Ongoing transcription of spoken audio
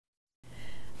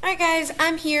Alright guys,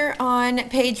 I'm here on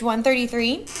page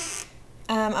 133.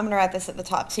 I'm going to write this at the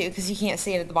top too because you can't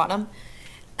see it at the bottom.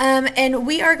 And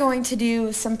we are going to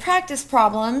do some practice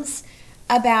problems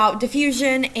about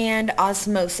diffusion and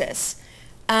osmosis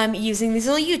using these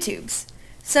little U-tubes.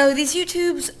 So these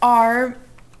U-tubes are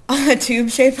a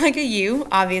tube shaped like a U,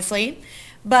 obviously.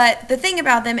 But the thing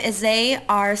about them is they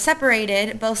are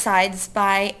separated, both sides,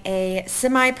 by a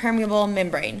semi-permeable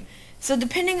membrane. So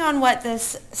depending on what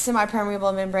this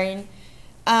semi-permeable membrane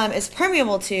is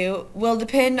permeable to will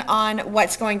depend on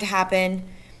what's going to happen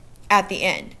at the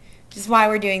end, which is why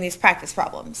we're doing these practice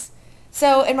problems.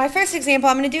 So in my first example,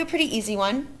 I'm going to do a pretty easy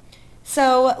one.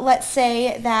 So let's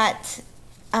say that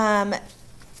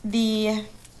the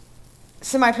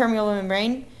semi-permeable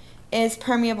membrane is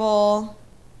permeable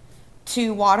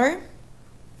to water,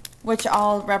 which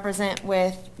I'll represent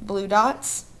with blue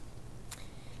dots.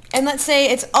 And let's say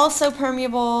it's also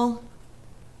permeable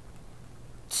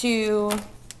to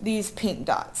these pink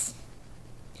dots.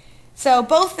 So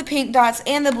both the pink dots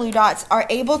and the blue dots are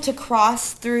able to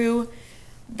cross through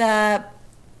the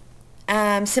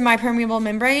semi-permeable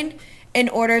membrane in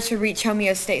order to reach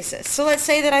homeostasis. So let's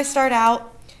say that I start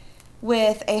out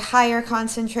with a higher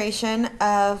concentration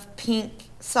of pink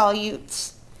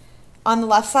solutes on the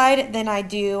left side than I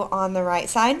do on the right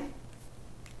side.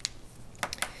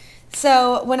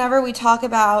 So whenever we talk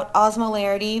about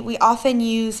osmolarity, we often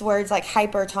use words like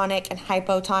hypertonic and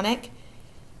hypotonic.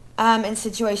 In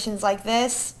situations like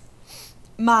this,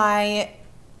 my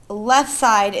left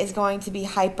side is going to be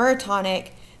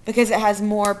hypertonic because it has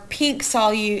more pink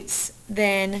solutes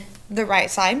than the right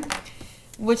side,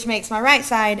 which makes my right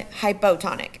side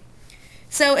hypotonic.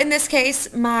 So in this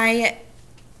case, my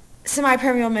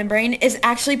semi-permeable membrane is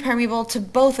actually permeable to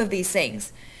both of these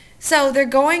things. So they're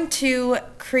going to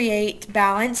create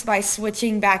balance by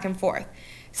switching back and forth.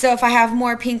 So if I have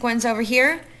more pink ones over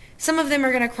here, some of them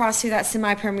are going to cross through that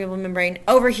semi-permeable membrane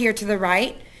over here to the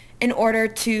right in order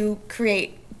to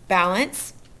create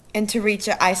balance and to reach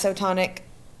an isotonic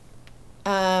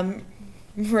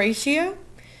ratio.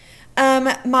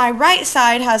 My right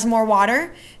side has more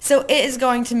water, so it is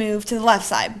going to move to the left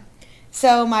side.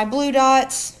 So my blue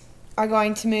dots are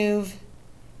going to move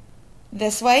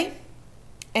this way,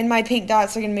 and my pink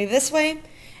dots are going to move this way,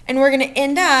 and we're going to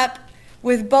end up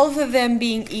with both of them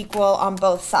being equal on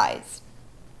both sides.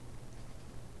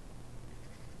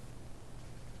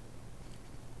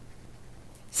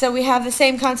 So we have the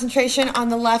same concentration on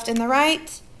the left and the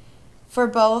right for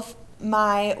both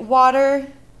my water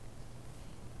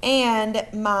and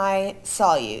my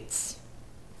solutes.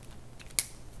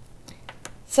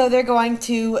 So they're going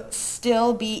to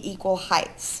still be equal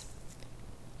heights.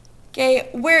 Okay,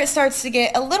 where it starts to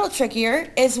get a little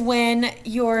trickier is when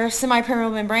your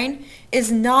semi-permeable membrane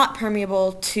is not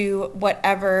permeable to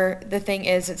whatever the thing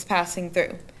is it's passing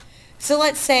through. So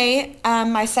let's say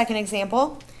my second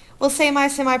example, we'll say my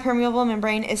semi-permeable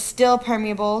membrane is still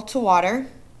permeable to water,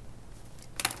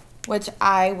 which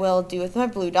I will do with my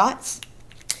blue dots.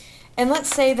 And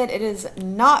let's say that it is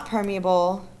not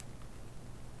permeable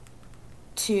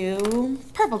to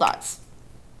purple dots.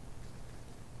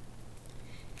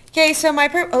 Okay, so my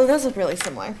oh, those look really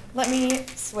similar. Let me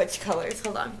switch colors.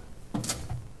 Hold on.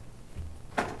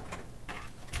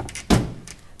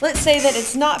 Let's say that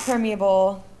it's not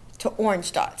permeable to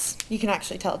orange dots. You can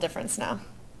actually tell a difference now.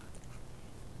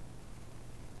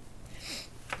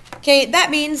 Okay, that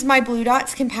means my blue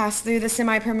dots can pass through the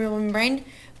semi-permeable membrane,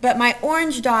 but my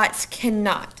orange dots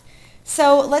cannot.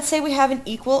 So let's say we have an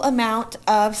equal amount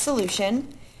of solution.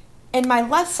 In my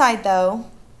left side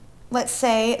though, let's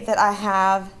say that I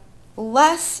have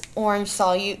less orange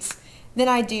solutes than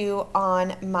I do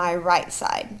on my right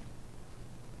side.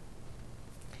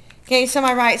 Okay, so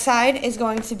my right side is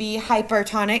going to be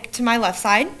hypertonic to my left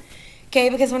side. Okay,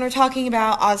 because when we're talking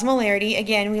about osmolarity,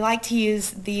 again, we like to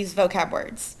use these vocab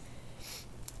words.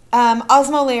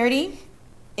 Osmolarity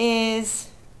is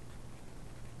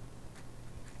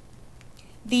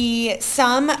the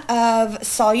sum of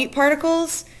solute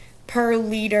particles per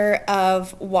liter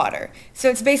of water. So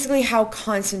it's basically how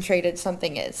concentrated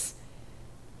something is.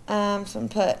 So I'm going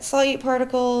to put solute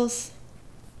particles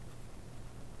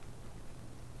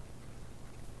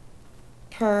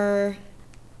per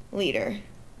liter.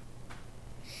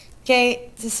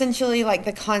 Okay, it's essentially like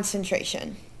the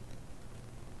concentration.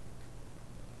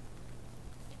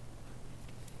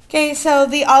 Okay, so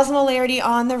the osmolarity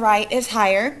on the right is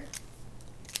higher.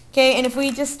 Okay, and if we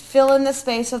just fill in the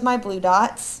space with my blue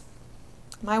dots,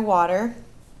 my water,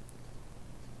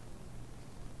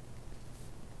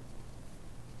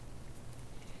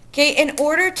 okay, in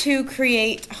order to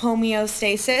create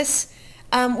homeostasis,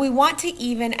 we want to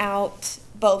even out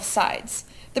both sides.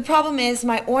 The problem is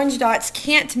my orange dots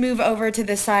can't move over to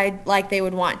this side like they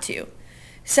would want to.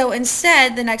 So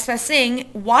instead, the next best thing,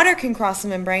 water can cross the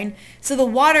membrane, so the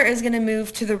water is going to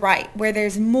move to the right, where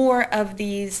there's more of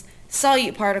these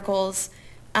solute particles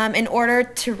in order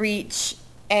to reach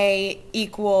a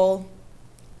equal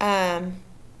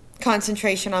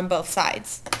concentration on both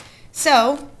sides.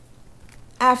 So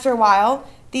after a while,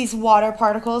 these water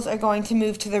particles are going to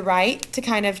move to the right to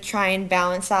kind of try and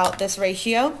balance out this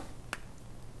ratio.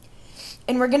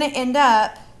 And we're going to end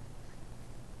up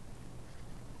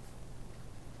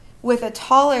with a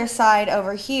taller side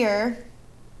over here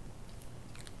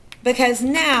because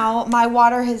now my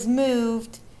water has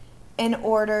moved in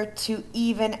order to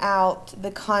even out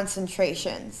the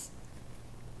concentrations.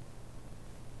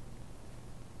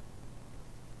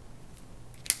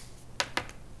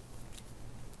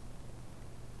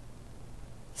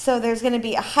 So there's going to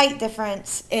be a height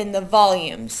difference in the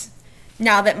volumes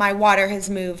now that my water has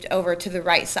moved over to the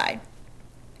right side.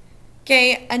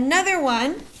 Okay, another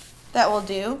one that we'll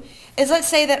do is, let's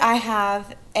say that I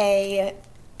have a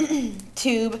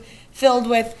tube filled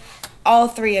with all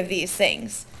three of these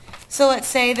things. So let's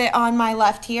say that on my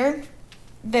left here,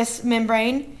 this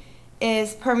membrane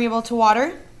is permeable to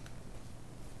water.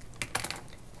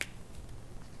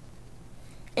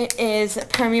 It is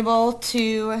permeable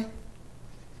to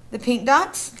the pink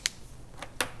dots,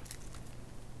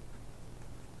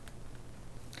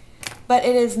 but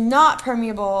it is not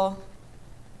permeable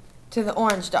to the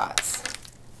orange dots.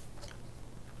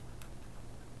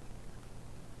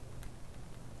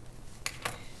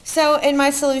 So in my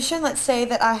solution, let's say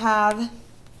that I have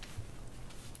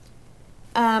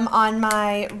on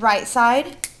my right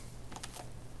side,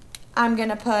 I'm going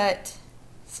to put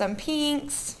some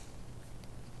pinks,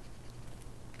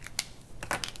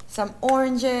 some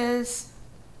oranges,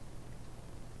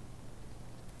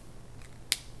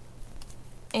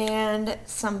 and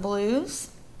some blues.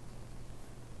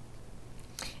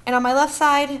 And on my left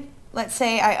side, let's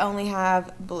say I only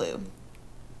have blue.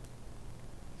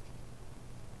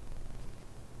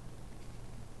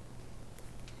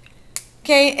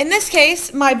 Okay, in this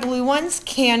case, my blue ones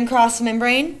can cross the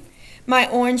membrane, my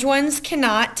orange ones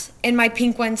cannot, and my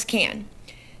pink ones can.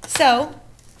 So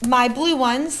my blue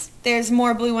ones, there's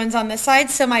more blue ones on this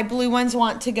side, so my blue ones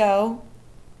want to go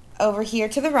over here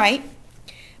to the right.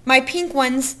 My pink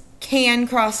ones can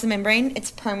cross the membrane, it's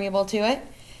permeable to it.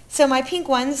 So my pink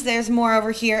ones, there's more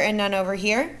over here and none over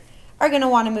here, are going to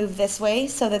want to move this way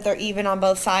so that they're even on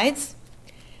both sides.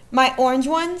 My orange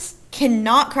ones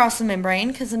cannot cross the membrane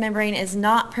because the membrane is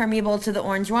not permeable to the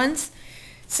orange ones.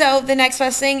 So the next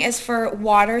best thing is for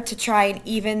water to try and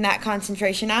even that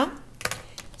concentration out.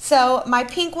 So my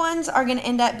pink ones are going to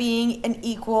end up being an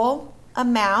equal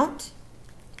amount.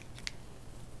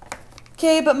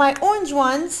 Okay, but my orange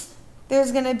ones,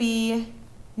 there's going to be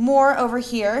more over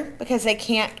here because they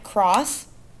can't cross.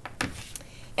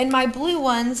 And my blue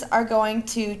ones are going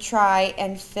to try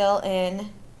and fill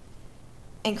in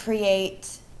and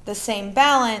create the same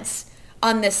balance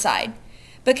on this side.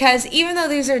 Because even though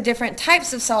these are different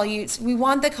types of solutes, we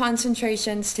want the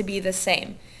concentrations to be the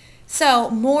same.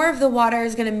 So more of the water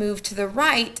is going to move to the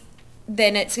right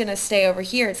than it's going to stay over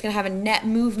here. It's going to have a net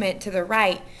movement to the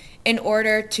right in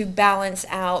order to balance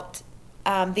out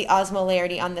the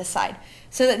osmolarity on this side.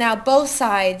 So that now both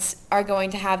sides are going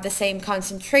to have the same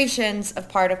concentrations of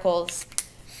particles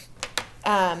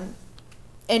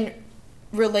in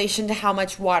relation to how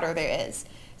much water there is.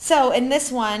 So in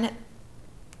this one,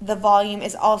 the volume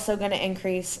is also going to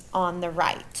increase on the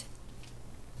right.